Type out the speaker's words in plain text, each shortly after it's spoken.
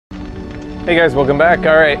Hey guys, welcome back.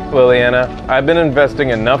 Alright, Liliana, I've been investing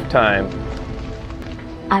enough time.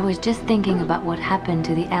 I was just thinking about what happened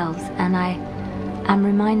to the elves, and I'm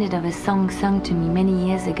reminded of a song sung to me many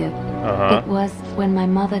years ago. It was when my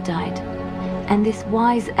mother died, and this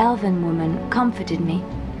wise elven woman comforted me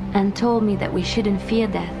and told me that we shouldn't fear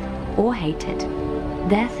death or hate it.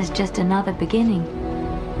 Death is just another beginning.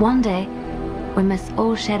 One day, we must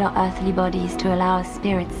all shed our earthly bodies to allow our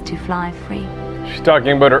spirits to fly free. She's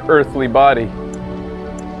talking about her earthly body.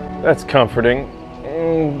 That's comforting.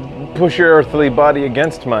 Push your earthly body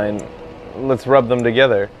against mine. Let's rub them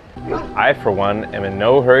together. I, for one, am in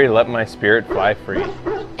no hurry to let my spirit fly free.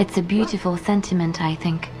 It's a beautiful sentiment, I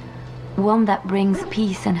think. One that brings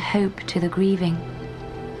peace and hope to the grieving.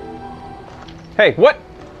 Hey, what?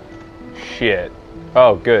 Shit.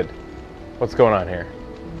 Oh, good. What's going on here?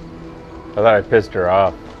 I thought I pissed her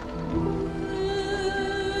off.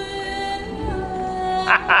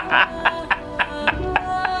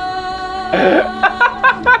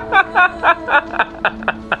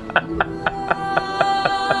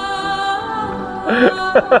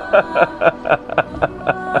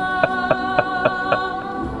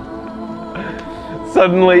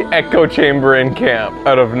 Suddenly echo chamber in camp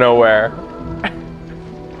out of nowhere.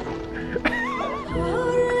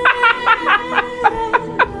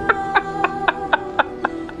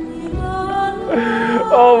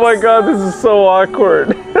 Oh my god, this is so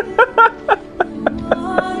awkward.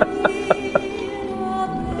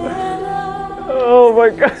 Oh my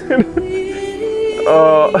god.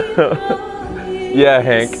 Oh. Yeah,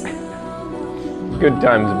 Hank. Good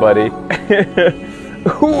times, buddy.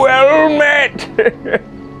 Well met.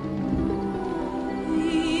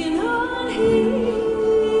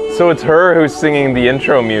 So it's her who's singing the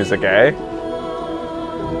intro music, eh?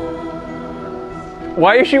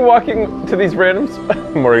 Why is she walking to these random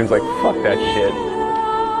spots? Morgan's like, fuck that shit.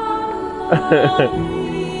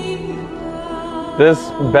 This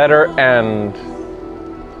better end.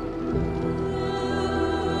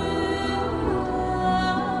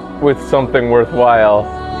 With something worthwhile.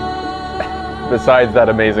 Besides that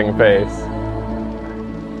amazing face.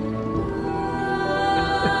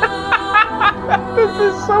 This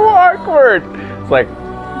is so awkward. It's like,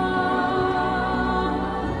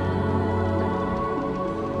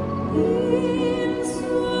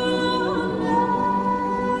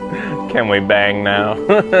 can we bang now?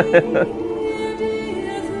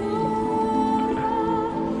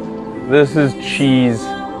 This is cheese.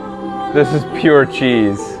 This is pure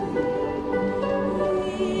cheese.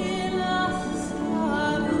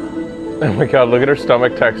 Oh my god, look at her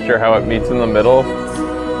stomach texture, how it meets in the middle.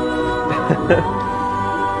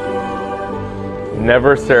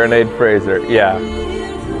 Never serenade Fraser. Yeah.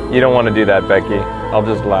 You don't want to do that, Becky. I'll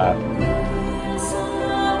just laugh.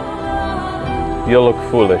 You'll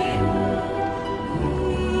look foolish.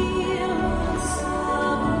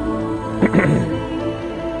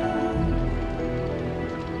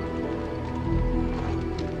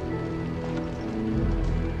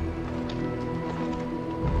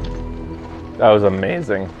 That was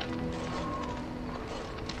amazing.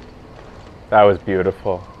 That was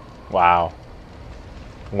beautiful. Wow.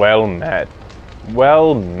 Well met.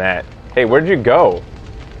 Well met. Hey, where'd you go?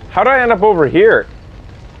 How'd I end up over here?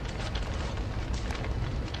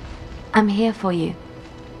 I'm here for you.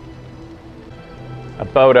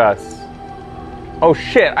 About us. Oh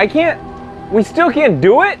shit, I can't... We still can't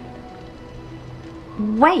do it?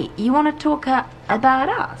 Wait, you want to talk about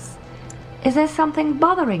us? Is there something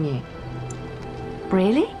bothering you?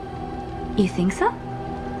 Really? You think so?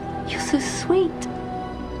 You're so sweet.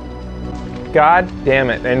 God damn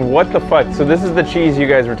it. And what the fuck? So this is the cheese you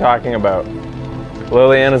guys were talking about.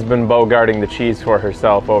 Liliana's been bogarting the cheese for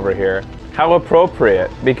herself over here. How appropriate,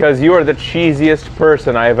 because you are the cheesiest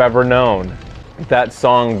person I have ever known. That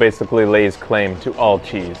song basically lays claim to all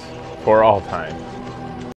cheese for all time.